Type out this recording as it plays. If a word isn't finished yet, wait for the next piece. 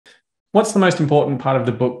What's the most important part of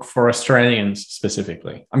the book for Australians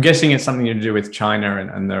specifically? I'm guessing it's something to do with China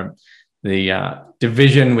and the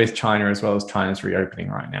division with China, as well as China's reopening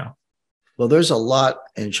right now. Well, there's a lot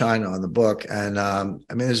in China on the book, and I mean,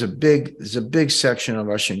 there's a big section on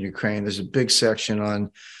Russia and Ukraine. There's a big section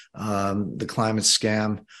on the climate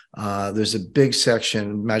scam. There's a big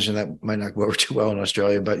section. Imagine that might not go over too well in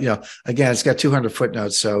Australia, but again, it's got 200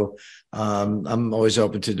 footnotes. So I'm always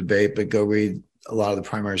open to debate, but go read a lot of the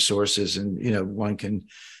primary sources, and one can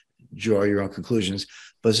draw your own conclusions.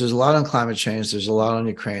 But there's a lot on climate change. There's a lot on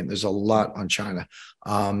Ukraine. There's a lot on China.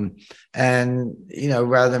 And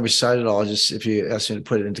rather than recite it all, just if you ask me to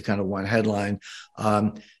put it into kind of one headline,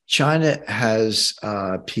 China has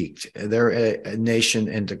peaked. They're a nation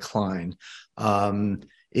in decline,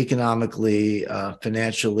 economically,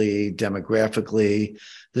 financially, demographically.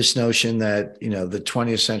 This notion that the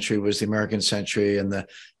 20th century was the American century and the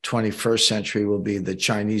 21st century will be the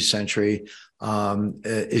Chinese century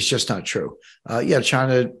is just not true.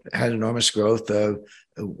 China had enormous growth.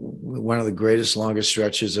 One of the greatest, longest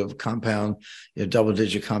stretches of compound,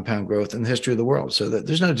 double-digit compound growth in the history of the world. So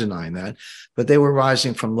there's no denying that. But they were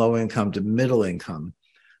rising from low income to middle income.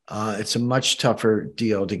 It's a much tougher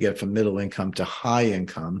deal to get from middle income to high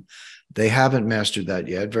income. They haven't mastered that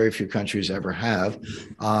yet. Very few countries ever have.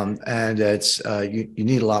 And it's you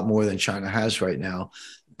need a lot more than China has right now.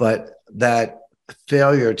 But that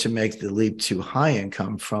failure to make the leap to high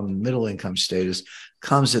income from middle income status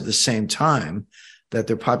comes at the same time that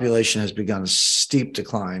their population has begun a steep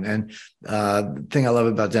decline. And the thing I love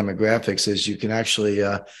about demographics is you can actually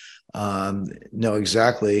know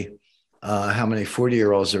exactly how many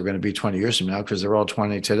 40-year-olds are going to be 20 years from now, because they're all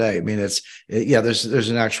 20 today. I mean, there's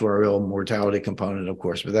an actuarial mortality component, of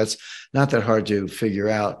course, but that's not that hard to figure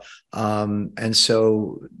out. And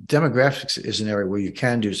so demographics is an area where you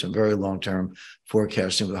can do some very long-term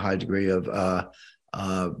forecasting with a high degree of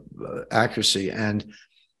accuracy. And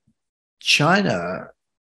China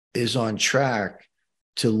is on track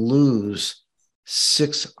to lose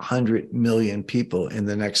 600 million people in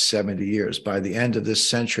the next 70 years. By the end of this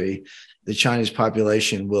century, the Chinese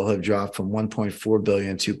population will have dropped from 1.4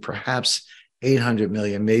 billion to perhaps 800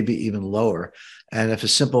 million, maybe even lower. And if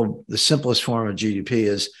the simplest form of GDP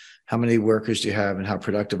is how many workers do you have and how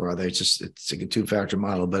productive are they? It's like a two-factor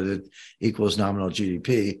model, but it equals nominal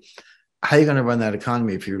GDP. How are you going to run that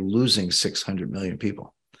economy if you're losing 600 million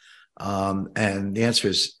people? And the answer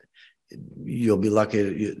is you'll be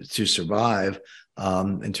lucky to survive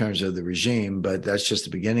in terms of the regime, but that's just the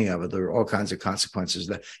beginning of it. There are all kinds of consequences.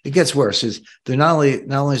 That it gets worse. They're not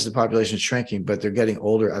only is the population shrinking, but they're getting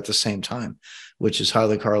older at the same time, which is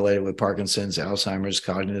highly correlated with Parkinson's, Alzheimer's,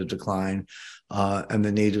 cognitive decline, and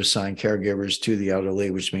the need to assign caregivers to the elderly,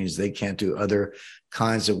 which means they can't do other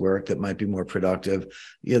kinds of work that might be more productive.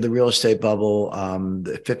 The real estate bubble,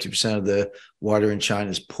 50% of the water in China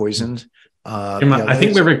is poisoned. I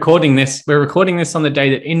think we're recording this. We're recording this on the day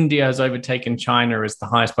that India has overtaken China as the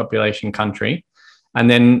highest population country. And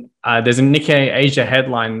then there's a Nikkei Asia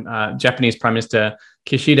headline. Japanese Prime Minister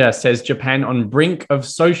Kishida says Japan on brink of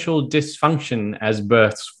social dysfunction as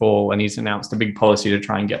births fall. And he's announced a big policy to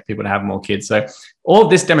try and get people to have more kids. So all of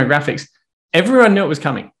this demographics, everyone knew it was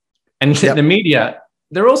coming. And the media,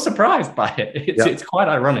 they're all surprised by it. It's quite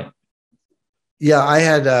ironic. Yeah, I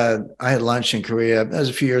had lunch in Korea. That was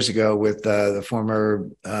a few years ago with the former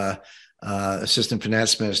assistant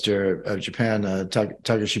finance minister of Japan,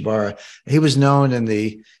 Takeshibara. He was known in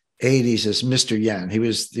the 80s as Mr. Yen. He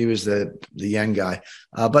was the yen guy,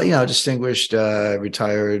 but distinguished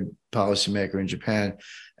retired policymaker in Japan.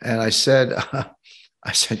 And I said,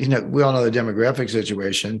 we all know the demographic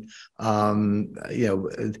situation.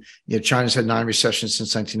 China's had 9 recessions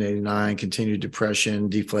since 1989, continued depression,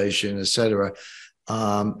 deflation, et cetera.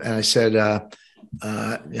 And I said, how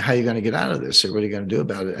are you going to get out of this? Or what are you going to do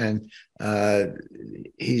about it? And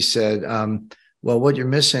he said, well, what you're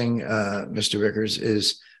missing, Mr. Rickards,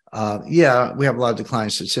 is, we have a lot of declining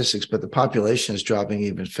statistics, but the population is dropping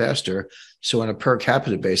even faster. So on a per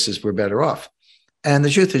capita basis, we're better off. And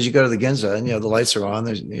the truth is, you go to the Ginza, and the lights are on.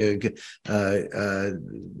 There's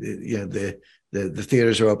the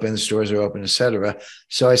theaters are open, the stores are open, et cetera.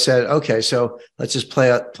 So I said, okay, so let's just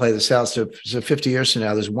play this out. So 50 years from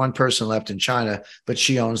now, there's one person left in China, but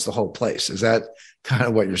she owns the whole place. Is that kind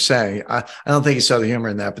of what you're saying? I don't think you saw the humor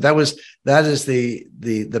in that, but that is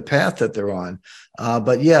the path that they're on.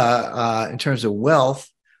 But in terms of wealth,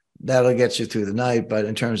 that'll get you through the night, but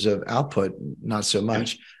in terms of output, not so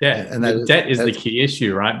much. Yeah, and the debt is the key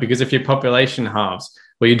issue, right? Because if your population halves,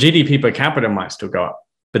 well, your GDP per capita might still go up,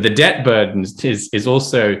 but the debt burden is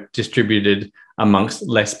also distributed amongst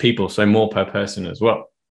less people, so more per person as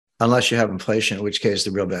well. unless you have inflation, in which case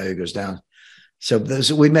the real value goes down. So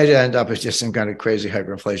we may end up as just some kind of crazy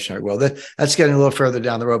hyperinflationary world. That's getting a little further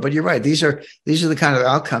down the road. But you're right; these are the kind of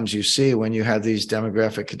outcomes you see when you have these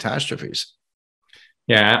demographic catastrophes.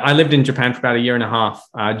 Yeah, I lived in Japan for about a year and a half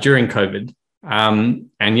during COVID, and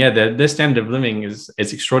yeah, the standard of living is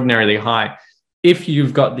extraordinarily high if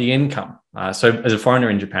you've got the income. So as a foreigner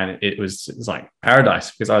in Japan, it was like paradise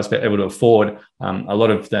because I was able to afford a lot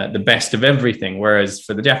of the best of everything. Whereas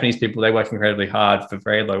for the Japanese people, they work incredibly hard for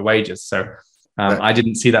very low wages. So I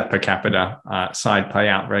didn't see that per capita side play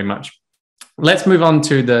out very much. Let's move on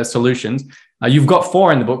to the solutions. You've got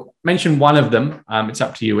 4 in the book. Mention one of them. It's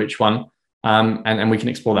up to you which one, and we can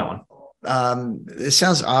explore that one. It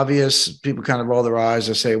sounds obvious. People kind of roll their eyes.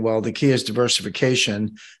 I say, well, the key is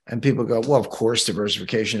diversification. And people go, well, of course,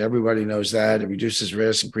 diversification. Everybody knows that. It reduces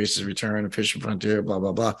risk, increases return, efficient frontier, blah,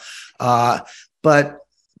 blah, blah. But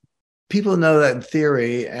people know that in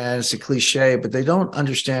theory, and it's a cliche, but they don't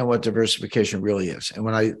understand what diversification really is. And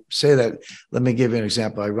when I say that, let me give you an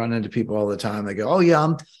example. I run into people all the time. They go, oh,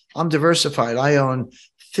 yeah, I'm diversified. I own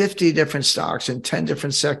 50 different stocks in 10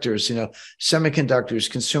 different sectors, semiconductors,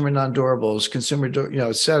 consumer non-durables, et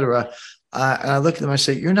cetera. And I look at them, I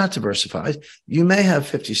say, you're not diversified. You may have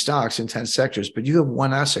 50 stocks in 10 sectors, but you have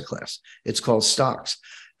one asset class. It's called stocks.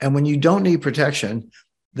 And when you don't need protection,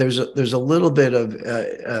 there's a little bit of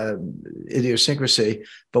idiosyncrasy,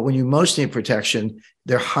 but when you most need protection,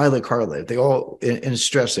 they're highly correlated. They all, in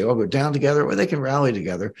stress, they all go down together or they can rally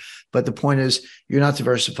together. But the point is, you're not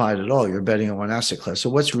diversified at all. You're betting on one asset class. So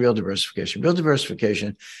what's real diversification? Real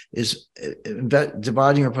diversification is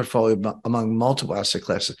dividing your portfolio among multiple asset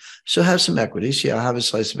classes. So have some equities. Yeah, I have a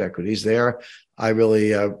slice of equities there. I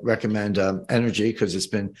really recommend energy because it's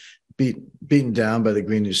been beaten down by the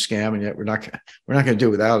Green News scam, and yet we're not going to do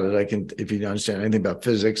without it. If you understand anything about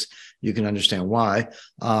physics, you can understand why.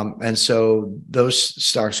 And so those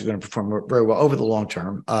stocks are going to perform very well over the long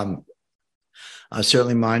term.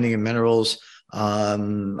 Certainly, mining and minerals. I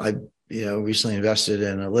recently invested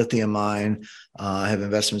in a lithium mine. I have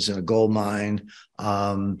investments in a gold mine.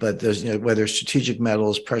 But there's whether strategic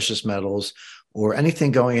metals, precious metals, or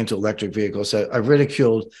anything going into electric vehicles. I've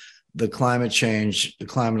ridiculed the climate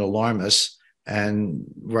alarmists, and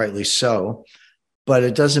rightly so, but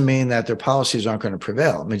it doesn't mean that their policies aren't going to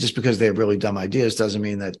prevail. I mean, just because they have really dumb ideas doesn't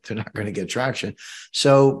mean that they're not going to get traction.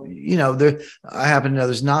 So, I happen to know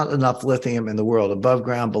there's not enough lithium in the world, above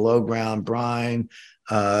ground, below ground, brine,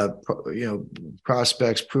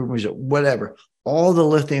 prospects, proven reserve, whatever. All the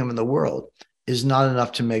lithium in the world is not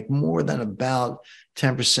enough to make more than about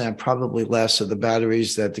 10%, probably less, of the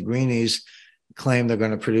batteries that the greenies claim they're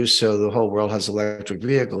going to produce, so the whole world has electric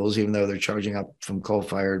vehicles, even though they're charging up from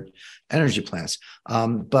coal-fired energy plants.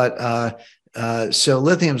 So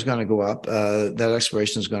lithium is going to go up. That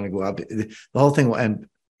exploration is going to go up. The whole thing will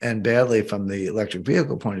end badly from the electric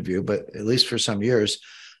vehicle point of view, but at least for some years,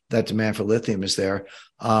 that demand for lithium is there.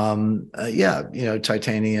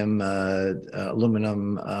 Titanium,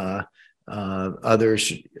 aluminum, other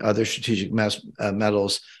strategic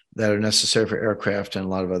metals that are necessary for aircraft and a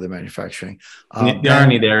lot of other manufacturing. The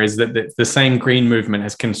irony there is that the same green movement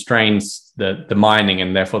has constrained the mining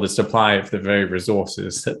and therefore the supply of the very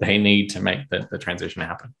resources that they need to make the transition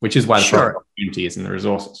happen, which is why the opportunity is in the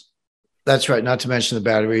resources. That's right. Not to mention the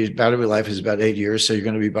battery. Battery life is about 8 years. So you're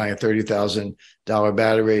going to be buying a $30,000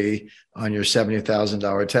 battery on your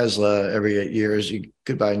 $70,000 Tesla every 8 years. You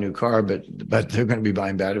could buy a new car, but they're going to be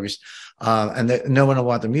buying batteries. And no one will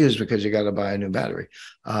want them used because you got to buy a new battery.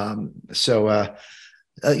 So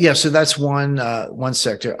that's one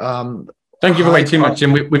sector. Don't give away too much,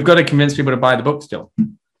 Jim. We've got to convince people to buy the book still.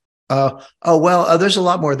 There's a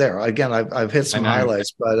lot more there. Again, I've hit some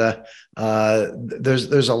highlights, but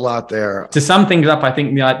there's a lot there. To sum things up, I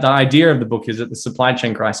think the idea of the book is that the supply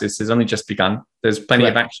chain crisis has only just begun. There's plenty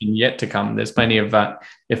of action yet to come. There's plenty of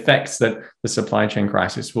effects that the supply chain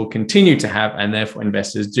crisis will continue to have, and therefore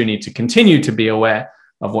investors do need to continue to be aware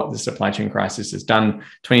of what the supply chain crisis has done.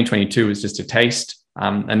 2022 is just a taste,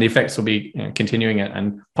 and the effects will be continuing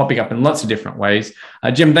and popping up in lots of different ways.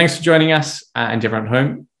 Jim, thanks for joining us, and to everyone at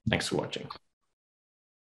home, thanks for watching.